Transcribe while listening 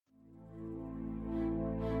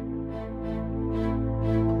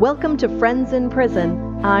Welcome to Friends in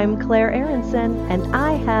Prison. I'm Claire Aronson, and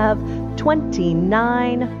I have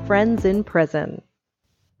 29 friends in prison.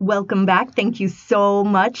 Welcome back. Thank you so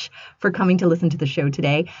much for coming to listen to the show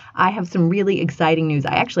today. I have some really exciting news.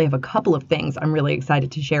 I actually have a couple of things I'm really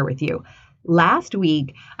excited to share with you. Last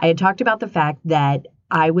week, I had talked about the fact that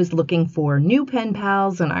I was looking for new pen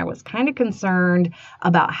pals, and I was kind of concerned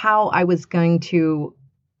about how I was going to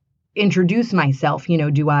introduce myself.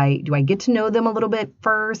 Do I get to know them a little bit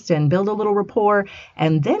first and build a little rapport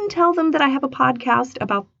and then tell them that I have a podcast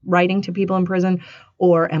about writing to people in prison?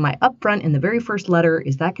 Or am I upfront in the very first letter?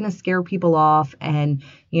 Is that going to scare people off? And,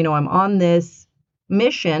 I'm on this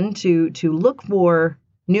mission to look for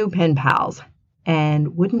new pen pals.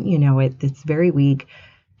 And wouldn't you know it, this very week,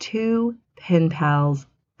 2 pen pals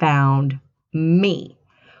found me,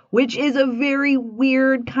 which is a very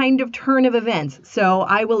weird kind of turn of events. So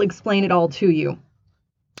I will explain it all to you.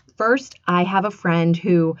 First, I have a friend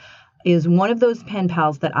who is one of those pen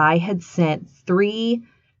pals that I had sent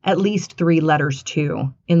at least three letters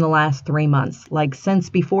to in the last 3 months, like since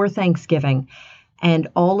before Thanksgiving. And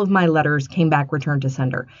all of my letters came back returned to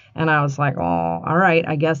sender. And I was like, oh, all right,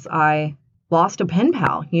 I guess I lost a pen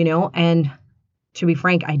pal, And to be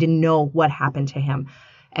frank, I didn't know what happened to him.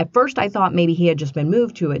 At first, I thought maybe he had just been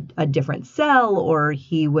moved to a different cell, or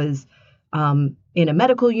he was in a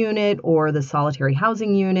medical unit or the solitary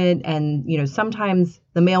housing unit. And, sometimes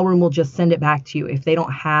the mailroom will just send it back to you if they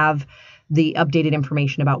don't have the updated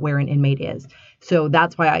information about where an inmate is. So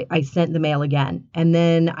that's why I sent the mail again. And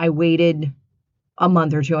then I waited a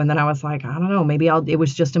month or two, and then I was like, I don't know, maybe it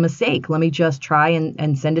was just a mistake. Let me just try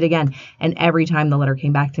and send it again. And every time the letter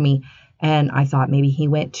came back to me, and I thought maybe he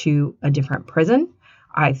went to a different prison.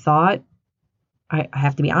 I thought, I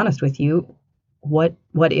have to be honest with you, what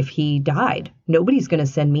if he died? Nobody's going to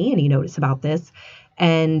send me any notice about this.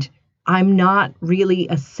 And I'm not really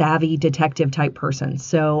a savvy detective type person.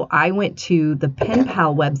 So I went to the Pen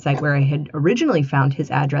Pal website where I had originally found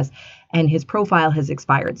his address, and his profile has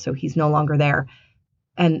expired. So he's no longer there.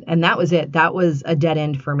 And that was it. That was a dead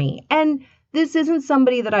end for me. And this isn't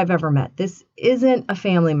somebody that I've ever met. This isn't a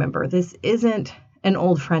family member. This isn't an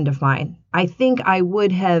old friend of mine. I think I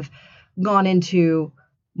would have gone into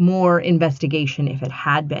more investigation if it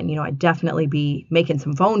had been. I'd definitely be making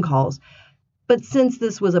some phone calls. But since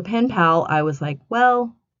this was a pen pal, I was like,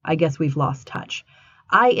 well, I guess we've lost touch.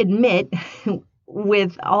 I admit,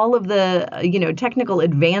 with all of the, technical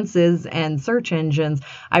advances and search engines,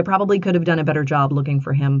 I probably could have done a better job looking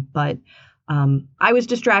for him. But I was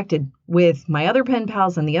distracted with my other pen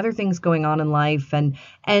pals and the other things going on in life.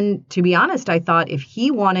 And to be honest, I thought if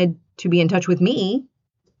he wanted to be in touch with me,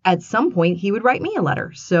 at some point he would write me a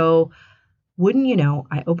letter. So wouldn't you know,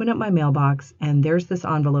 I open up my mailbox and there's this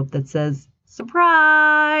envelope that says,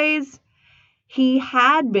 surprise! He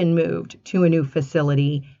had been moved to a new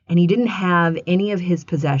facility and he didn't have any of his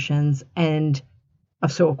possessions. And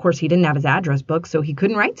so, of course, he didn't have his address book, so he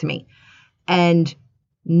couldn't write to me. And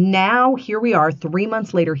now here we are, 3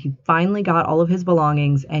 months later, he finally got all of his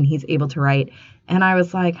belongings and he's able to write. And I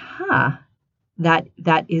was like,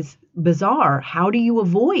 that is bizarre. How do you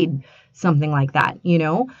avoid something like that?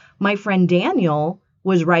 My friend Daniel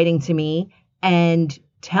was writing to me and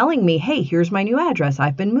telling me, hey, here's my new address.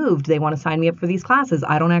 I've been moved. They want to sign me up for these classes.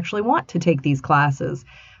 I don't actually want to take these classes,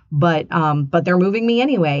 but they're moving me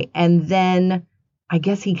anyway. And then I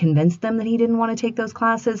guess he convinced them that he didn't want to take those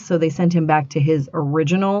classes, so they sent him back to his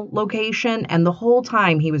original location. And the whole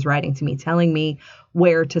time he was writing to me, telling me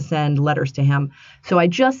where to send letters to him. So I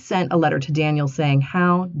just sent a letter to Daniel saying,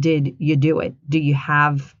 how did you do it? Do you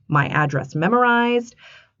have my address memorized?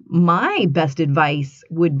 My best advice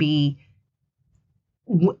would be,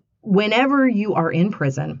 whenever you are in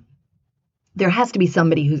prison, there has to be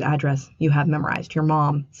somebody whose address you have memorized, your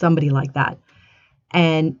mom, somebody like that.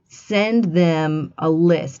 And send them a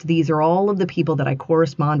list. These are all of the people that I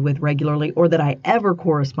correspond with regularly or that I ever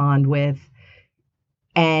correspond with.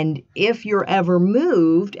 And if you're ever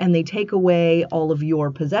moved and they take away all of your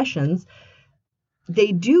possessions,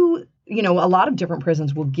 they do, a lot of different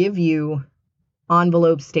prisons will give you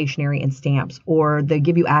envelopes, stationery, and stamps, or they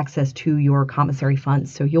give you access to your commissary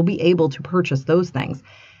funds. So you'll be able to purchase those things.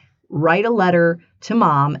 Write a letter to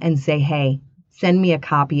mom and say, hey, send me a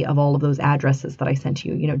copy of all of those addresses that I sent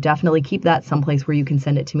you. Definitely keep that someplace where you can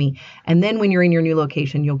send it to me. And then when you're in your new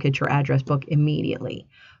location, you'll get your address book immediately.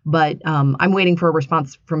 But I'm waiting for a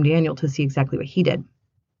response from Daniel to see exactly what he did.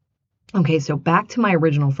 Okay, so back to my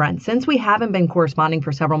original friend. Since we haven't been corresponding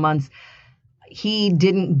for several months, he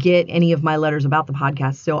didn't get any of my letters about the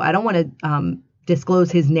podcast. So I don't want to disclose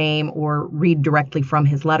his name or read directly from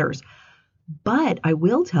his letters. But I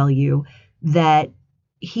will tell you that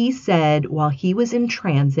he said while he was in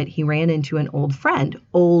transit, he ran into an old friend,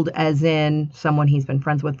 old as in someone he's been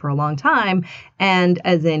friends with for a long time, and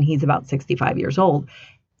as in he's about 65 years old.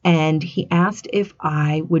 And he asked if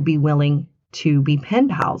I would be willing to be pen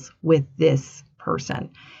pals with this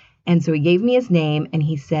person. And so he gave me his name and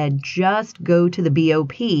he said, just go to the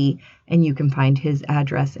BOP and you can find his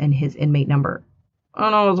address and his inmate number.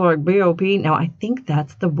 And I was like, BOP? Now, I think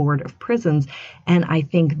that's the Board of Prisons. And I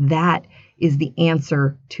think that is the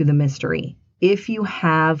answer to the mystery. If you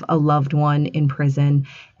have a loved one in prison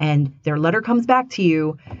and their letter comes back to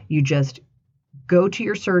you, you just go to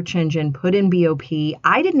your search engine, put in BOP.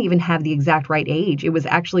 I didn't even have the exact right age. It was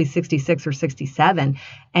actually 66 or 67.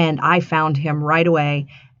 And I found him right away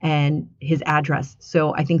and his address.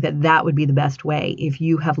 So I think that that would be the best way if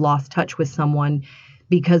you have lost touch with someone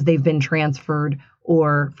because they've been transferred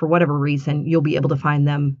or for whatever reason, you'll be able to find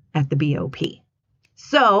them at the BOP.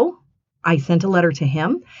 So I sent a letter to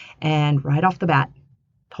him and right off the bat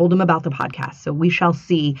told him about the podcast. So we shall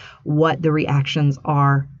see what the reactions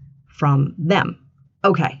are from them.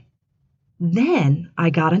 Okay. Then I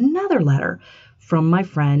got another letter from my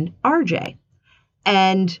friend RJ.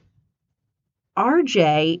 And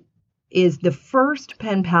RJ is the first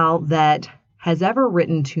pen pal that has ever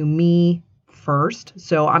written to me first.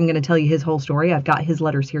 So I'm going to tell you his whole story. I've got his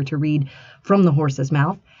letters here to read from the horse's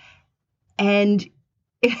mouth. And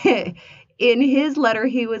in his letter,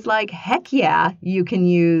 he was like, heck yeah, you can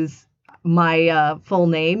use my full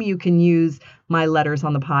name. You can use my letters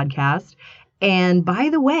on the podcast. And by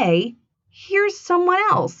the way, here's someone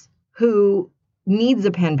else who needs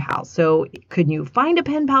a pen pal. So could you find a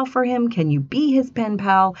pen pal for him? Can you be his pen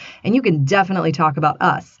pal? And you can definitely talk about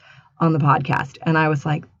us on the podcast. And I was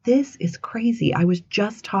like, this is crazy. I was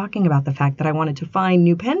just talking about the fact that I wanted to find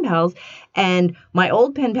new pen pals. And my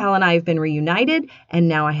old pen pal and I have been reunited. And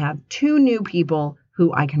now I have two new people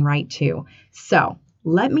who I can write to. So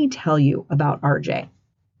let me tell you about RJ.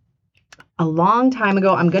 A long time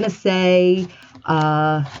ago, I'm going to say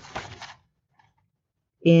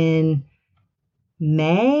in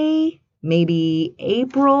May, maybe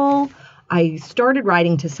April, I started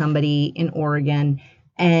writing to somebody in Oregon,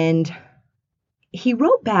 and he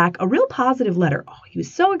wrote back a real positive letter. Oh, he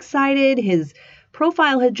was so excited. His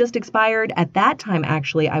profile had just expired. At that time,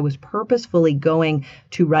 actually, I was purposefully going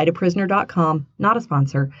to writeaprisoner.com, not a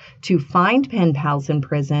sponsor, to find pen pals in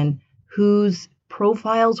prison whose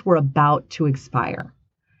profiles were about to expire.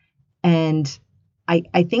 And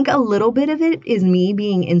I think a little bit of it is me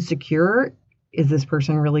being insecure. Is this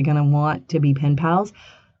person really going to want to be pen pals?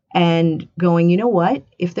 And going, you know what?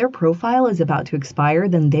 If their profile is about to expire,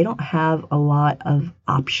 then they don't have a lot of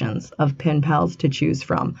options of pen pals to choose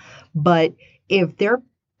from. But if their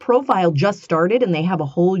profile just started and they have a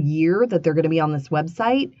whole year that they're going to be on this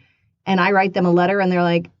website, and I write them a letter and they're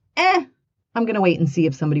like, I'm going to wait and see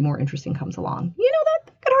if somebody more interesting comes along. You know,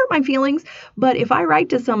 that could hurt my feelings. But if I write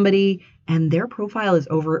to somebody and their profile is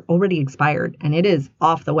already expired and it is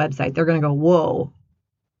off the website, they're going to go, whoa.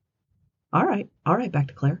 All right, back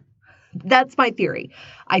to Claire. That's my theory,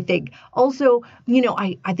 I think. Also, you know,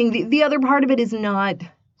 I think the other part of it is not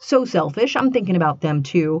so selfish. I'm thinking about them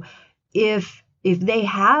too. If they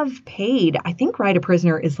have paid, I think Write a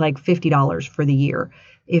Prisoner is like $50 for the year.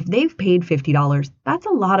 If they've paid $50, that's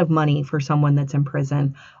a lot of money for someone that's in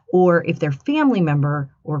prison. Or if their family member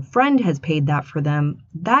or friend has paid that for them,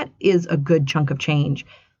 that is a good chunk of change.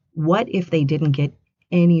 What if they didn't get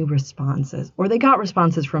any responses, or they got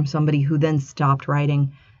responses from somebody who then stopped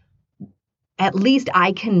writing? At least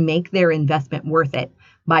I can make their investment worth it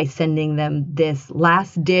by sending them this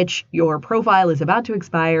last ditch, your profile is about to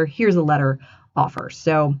expire, here's a letter offer.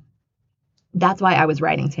 So that's why I was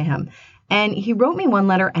writing to him. And he wrote me one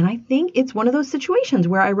letter, and I think it's one of those situations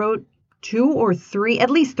where I wrote at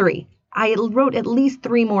least three. I wrote at least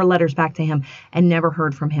three more letters back to him and never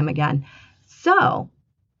heard from him again. So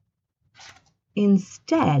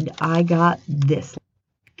instead, I got this.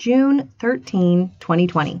 June 13,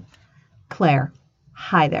 2020. Claire,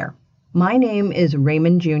 hi there. My name is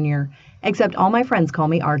Raymond Jr., except all my friends call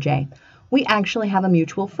me RJ. We actually have a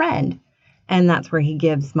mutual friend, and that's where he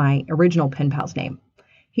gives my original pen pal's name.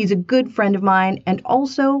 He's a good friend of mine and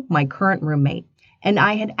also my current roommate. And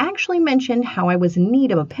I had actually mentioned how I was in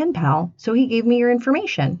need of a pen pal, so he gave me your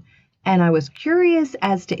information. And I was curious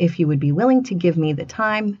as to if you would be willing to give me the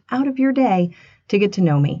time out of your day to get to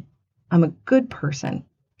know me. I'm a good person.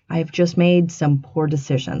 I've just made some poor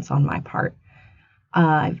decisions on my part.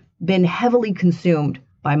 I've been heavily consumed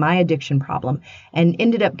by my addiction problem and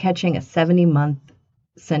ended up catching a 70-month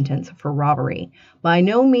sentence for robbery. By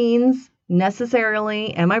no means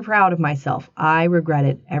necessarily am I proud of myself. I regret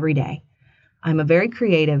it every day. I'm a very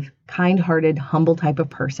creative, kind-hearted, humble type of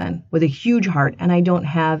person with a huge heart, and I don't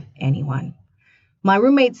have anyone. My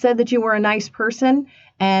roommate said that you were a nice person,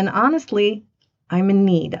 and honestly, I'm in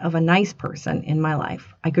need of a nice person in my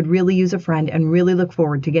life. I could really use a friend and really look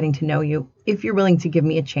forward to getting to know you if you're willing to give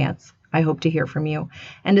me a chance. I hope to hear from you.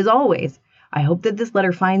 And as always, I hope that this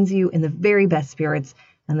letter finds you in the very best spirits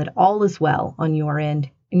and that all is well on your end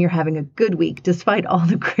and you're having a good week despite all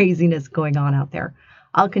the craziness going on out there.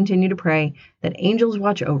 I'll continue to pray that angels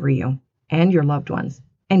watch over you and your loved ones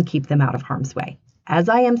and keep them out of harm's way. As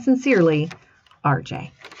I am sincerely,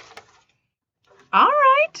 RJ. All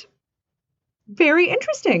right. Very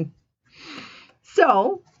interesting.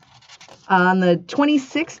 So, on the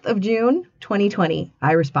 26th of June, 2020,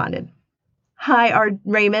 I responded, "Hi,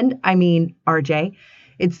 RJ.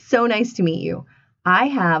 It's so nice to meet you. I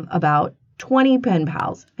have about 20 pen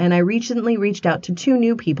pals, and I recently reached out to 2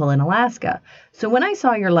 new people in Alaska. So when I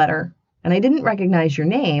saw your letter, and I didn't recognize your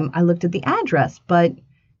name, I looked at the address, but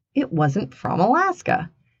it wasn't from Alaska.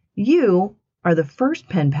 You are the first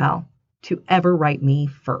pen pal to ever write me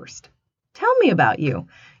first. Tell me about you.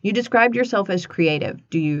 You described yourself as creative.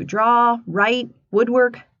 Do you draw, write,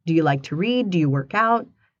 woodwork? Do you like to read? Do you work out?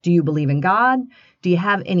 Do you believe in God? Do you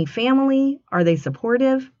have any family? Are they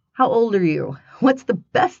supportive? How old are you? What's the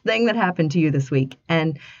best thing that happened to you this week?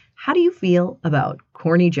 And how do you feel about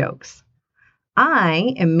corny jokes?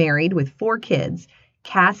 I am married with 4 kids,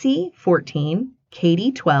 Cassie, 14,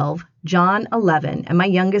 Katie, 12, John, 11, and my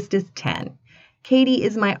youngest is 10. Katie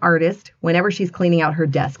is my artist. Whenever she's cleaning out her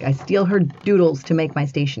desk, I steal her doodles to make my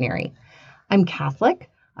stationery. I'm Catholic.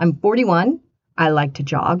 I'm 41. I like to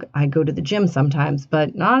jog. I go to the gym sometimes,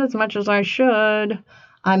 but not as much as I should.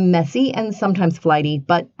 I'm messy and sometimes flighty,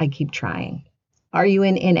 but I keep trying. Are you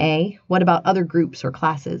in NA? What about other groups or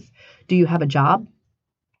classes? Do you have a job?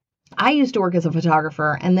 I used to work as a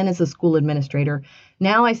photographer and then as a school administrator.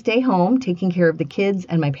 Now I stay home taking care of the kids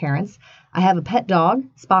and my parents. I have a pet dog,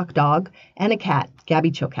 Spock Dog, and a cat,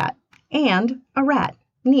 Gabby Chilcat, and a rat,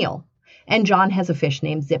 Neil. And John has a fish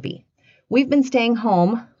named Zippy. We've been staying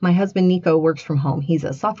home. My husband Nico works from home. He's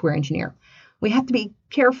a software engineer. We have to be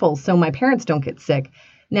careful so my parents don't get sick.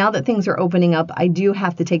 Now that things are opening up, I do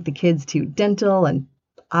have to take the kids to dental and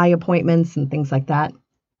eye appointments and things like that.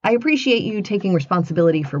 I appreciate you taking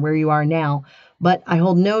responsibility for where you are now, but I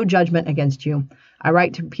hold no judgment against you. I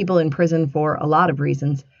write to people in prison for a lot of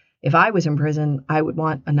reasons. If I was in prison, I would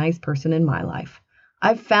want a nice person in my life.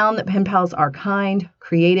 I've found that pen pals are kind,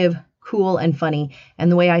 creative, cool, and funny,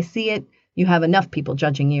 and the way I see it, you have enough people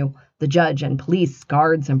judging you, the judge and police,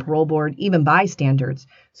 guards and parole board, even bystanders.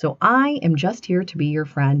 So I am just here to be your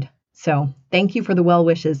friend. So thank you for the well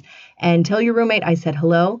wishes, and tell your roommate I said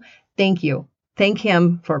hello. Thank you. Thank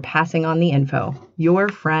him for passing on the info. Your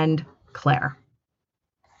friend, Claire.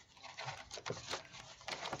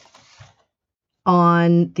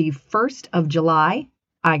 On the 1st of July,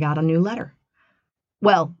 I got a new letter.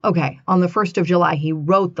 Well, okay, on the 1st of July, he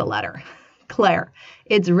wrote the letter. Claire,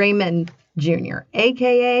 it's Raymond Jr.,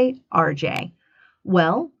 a.k.a. RJ.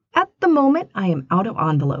 Well, at the moment, I am out of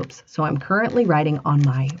envelopes, so I'm currently writing on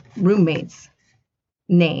my roommate's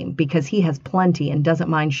name because he has plenty and doesn't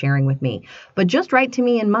mind sharing with me. But just write to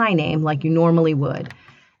me in my name like you normally would.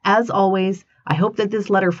 As always, I hope that this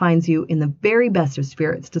letter finds you in the very best of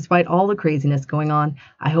spirits despite all the craziness going on.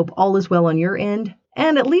 I hope all is well on your end,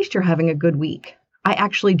 and at least you're having a good week. I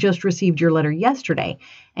actually just received your letter yesterday,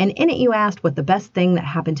 and in it you asked what the best thing that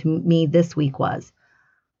happened to me this week was.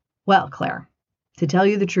 Well, Claire, to tell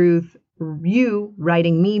you the truth, you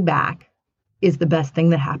writing me back is the best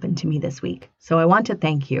thing that happened to me this week. So I want to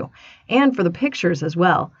thank you. And for the pictures as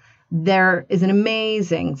well. There is an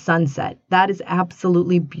amazing sunset. That is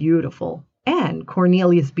absolutely beautiful. And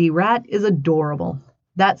Cornelius B. Rat is adorable.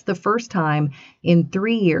 That's the first time in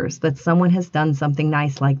 3 years that someone has done something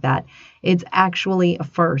nice like that. It's actually a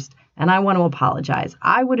first, and I want to apologize.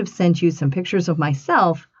 I would have sent you some pictures of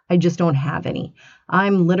myself. I just don't have any.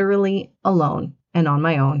 I'm literally alone and on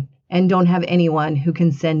my own, and don't have anyone who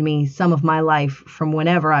can send me some of my life from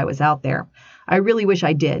whenever I was out there. I really wish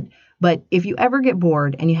I did, but if you ever get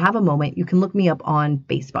bored and you have a moment, you can look me up on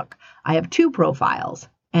Facebook. I have 2 profiles,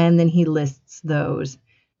 and then he lists those.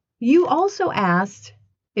 You also asked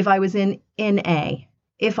if I was in NA,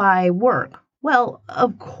 if I work. Well,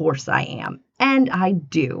 of course I am, and I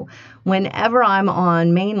do, whenever I'm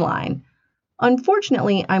on Mainline.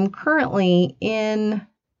 Unfortunately, I'm currently in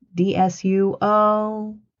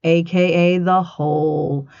DSUO, aka the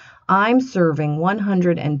hole. I'm serving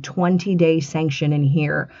 120-day sanction in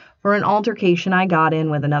here for an altercation I got in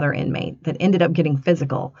with another inmate that ended up getting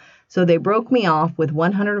physical. So they broke me off with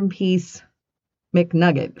 100 apiece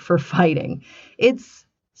McNugget for fighting. It's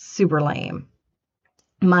super lame.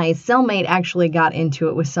 My cellmate actually got into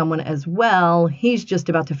it with someone as well. He's just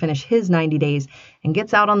about to finish his 90 days and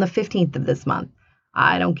gets out on the 15th of this month.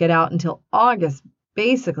 I don't get out until August.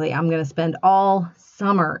 Basically, I'm going to spend all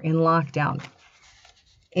summer in lockdown.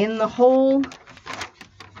 In the hole,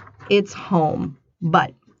 it's home.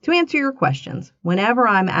 But to answer your questions, whenever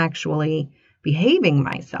I'm actually behaving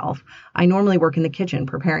myself, I normally work in the kitchen,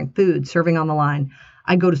 preparing food, serving on the line.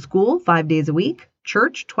 I go to school 5 days a week,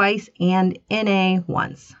 church twice, and NA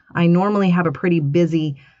once. I normally have a pretty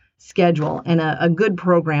busy schedule and a good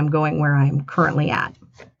program going where I'm currently at.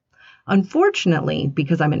 Unfortunately,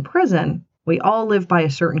 because I'm in prison, we all live by a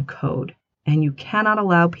certain code, and you cannot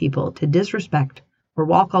allow people to disrespect or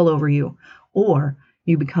walk all over you, or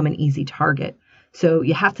you become an easy target. So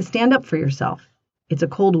you have to stand up for yourself. It's a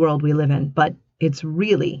cold world we live in, but it's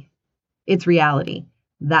reality.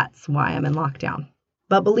 That's why I'm in lockdown.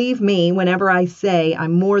 But believe me, whenever I say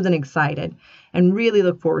I'm more than excited and really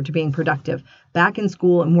look forward to being productive, back in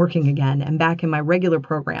school and working again and back in my regular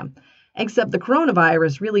program. Except the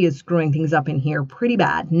coronavirus really is screwing things up in here pretty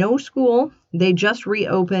bad. No school. They just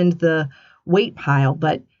reopened the weight pile,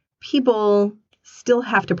 but people still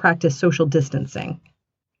have to practice social distancing.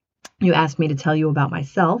 You asked me to tell you about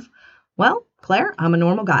myself. Well, Claire, I'm a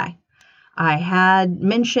normal guy. I had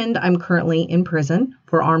mentioned I'm currently in prison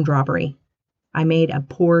for armed robbery. I made a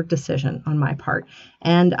poor decision on my part,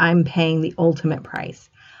 and I'm paying the ultimate price.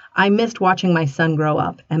 I missed watching my son grow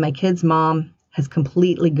up, and my kid's mom has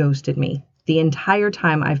completely ghosted me. The entire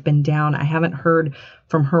time I've been down, I haven't heard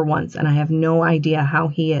from her once, and I have no idea how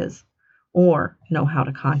he is or know how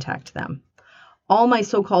to contact them. All my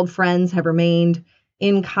so-called friends have remained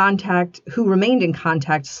in contact,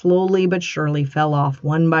 slowly but surely fell off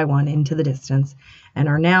one by one into the distance and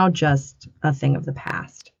are now just a thing of the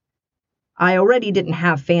past. I already didn't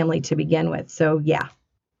have family to begin with, so yeah,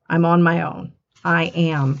 I'm on my own. I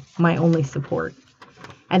am my only support.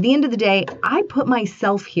 At the end of the day, I put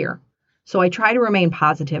myself here, so I try to remain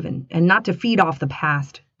positive and not to feed off the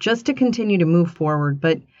past, just to continue to move forward.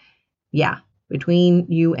 But yeah, between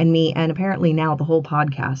you and me, and apparently now the whole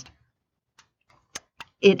podcast,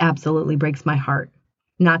 it absolutely breaks my heart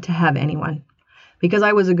not to have anyone, because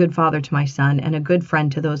I was a good father to my son and a good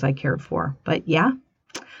friend to those I cared for. But yeah,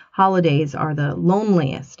 holidays are the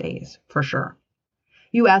loneliest days for sure.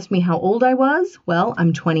 You asked me how old I was. Well,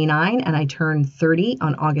 I'm 29 and I turn 30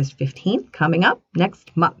 on August 15th, coming up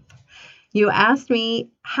next month. You asked me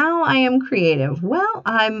how I am creative. Well,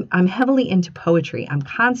 I'm heavily into poetry. I'm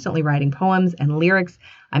constantly writing poems and lyrics.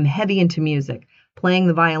 I'm heavy into music, playing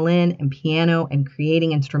the violin and piano and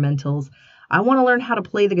creating instrumentals. I want to learn how to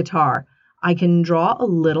play the guitar. I can draw a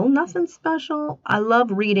little, nothing special. I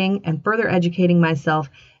love reading and further educating myself,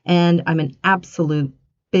 and I'm an absolute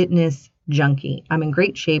fitness junkie. I'm in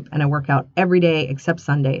great shape and I work out every day except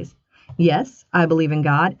Sundays. Yes, I believe in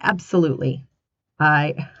God. Absolutely.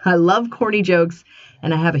 I love corny jokes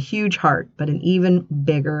and I have a huge heart, but an even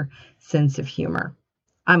bigger sense of humor.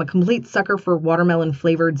 I'm a complete sucker for watermelon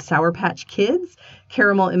flavored Sour Patch Kids,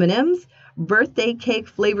 caramel M&Ms, birthday cake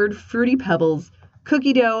flavored Fruity Pebbles,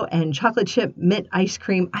 cookie dough, and chocolate chip mint ice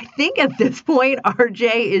cream. I think at this point,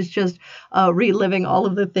 RJ is just reliving all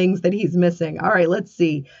of the things that he's missing. All right, let's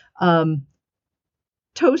see.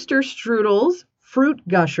 Toaster strudels, fruit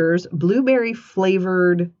gushers, blueberry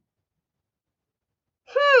flavored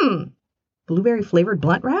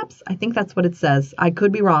blunt wraps? I think that's what it says. I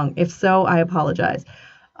could be wrong. If so, I apologize.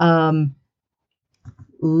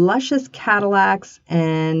 Luscious Cadillacs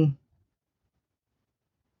and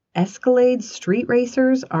Escalade street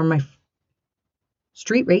racers are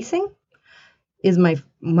street racing is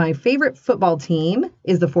my favorite football team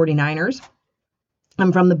is the 49ers.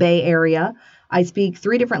 I'm from the Bay Area. I speak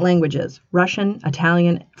 3 different languages, Russian,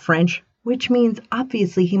 Italian, French, which means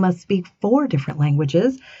obviously he must speak 4 different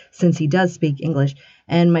languages since he does speak English.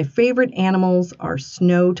 And my favorite animals are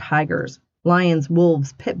snow tigers, lions,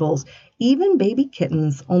 wolves, pit bulls, even baby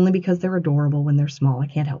kittens, only because they're adorable when they're small. I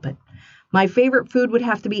can't help it. My favorite food would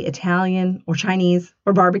have to be Italian or Chinese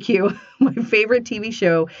or barbecue. My favorite TV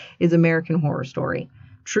show is American Horror Story,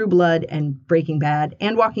 True Blood, and Breaking Bad,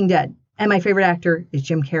 and Walking Dead. And my favorite actor is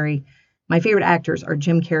Jim Carrey. My favorite actors are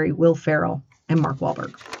Jim Carrey, Will Ferrell, and Mark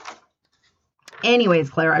Wahlberg. Anyways,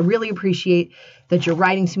 Claire, I really appreciate that you're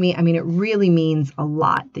writing to me. I mean, it really means a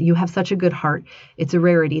lot that you have such a good heart. It's a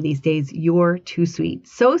rarity these days. You're too sweet.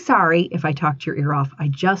 So sorry if I talked your ear off. I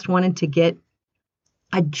just wanted to give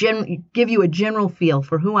you a general feel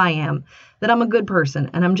for who I am, that I'm a good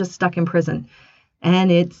person and I'm just stuck in prison.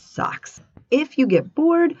 And it sucks. If you get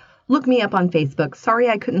bored, look me up on Facebook. Sorry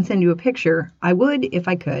I couldn't send you a picture. I would if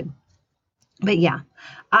I could. But yeah,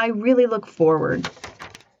 I really look forward,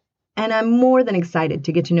 and I'm more than excited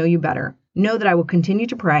to get to know you better. Know that I will continue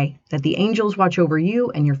to pray that the angels watch over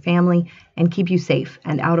you and your family and keep you safe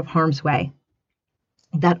and out of harm's way.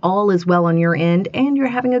 That all is well on your end and you're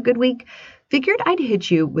having a good week. Figured I'd hit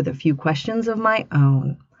you with a few questions of my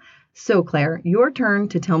own. So, Claire, your turn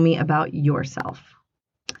to tell me about yourself.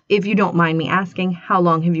 If you don't mind me asking, how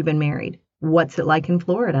long have you been married? What's it like in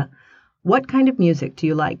Florida? What kind of music do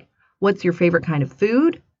you like? What's your favorite kind of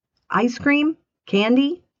food? Ice cream?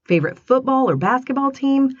 Candy? Favorite football or basketball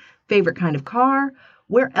team? Favorite kind of car?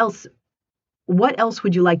 What else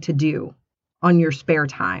would you like to do on your spare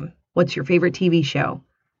time? What's your favorite TV show?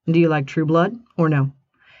 Do you like True Blood or no?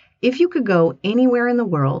 If you could go anywhere in the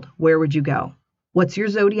world, where would you go? What's your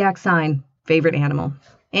zodiac sign? Favorite animal?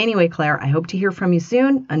 Anyway, Claire, I hope to hear from you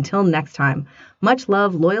soon. Until next time, much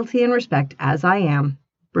love, loyalty, and respect as I am.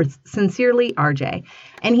 Sincerely, RJ.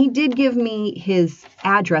 And he did give me his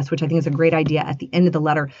address, which I think is a great idea, at the end of the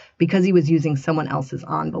letter because he was using someone else's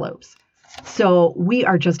envelopes. So we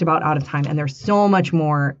are just about out of time, and there's so much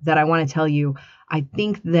more that I want to tell you. I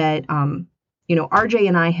think that, RJ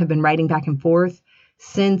and I have been writing back and forth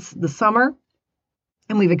since the summer,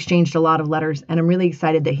 and we've exchanged a lot of letters, and I'm really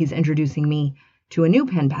excited that he's introducing me to a new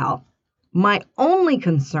pen pal. My only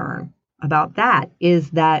concern about that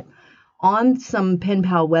is that on some pen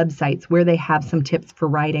pal websites where they have some tips for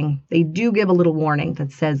writing, they do give a little warning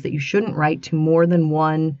that says that you shouldn't write to more than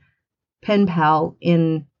one pen pal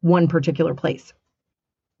in one particular place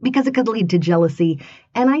because it could lead to jealousy.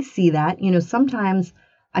 And I see that, sometimes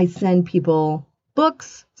I send people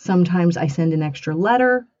books, sometimes I send an extra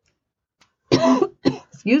letter.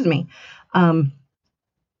 Excuse me.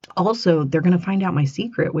 Also, they're going to find out my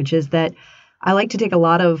secret, which is that I like to take a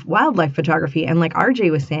lot of wildlife photography. And like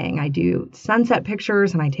RJ was saying, I do sunset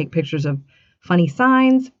pictures and I take pictures of funny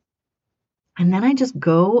signs. And then I just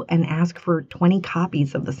go and ask for 20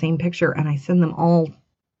 copies of the same picture and I send them all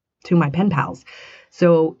to my pen pals.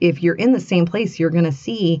 So if you're in the same place, you're going to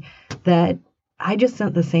see that I just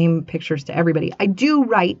sent the same pictures to everybody. I do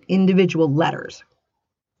write individual letters,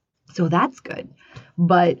 so that's good.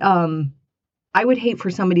 But I would hate for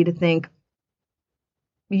somebody to think,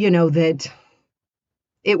 that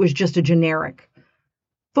it was just a generic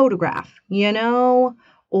photograph,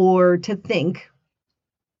 or to think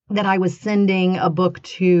that I was sending a book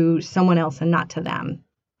to someone else and not to them,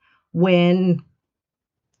 when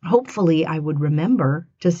hopefully I would remember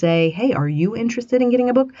to say, hey, are you interested in getting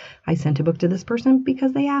a book? I sent a book to this person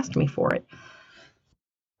because they asked me for it.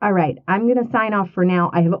 All right, I'm going to sign off for now.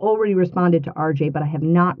 I have already responded to RJ, but I have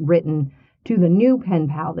not written to the new pen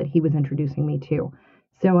pal that he was introducing me to.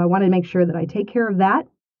 So I want to make sure that I take care of that.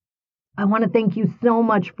 I want to thank you so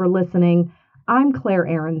much for listening. I'm Claire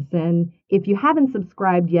Aronson. If you haven't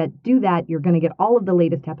subscribed yet, do that. You're going to get all of the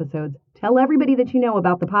latest episodes. Tell everybody that you know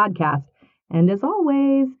about the podcast. And as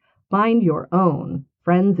always, find your own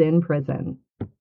friends in prison.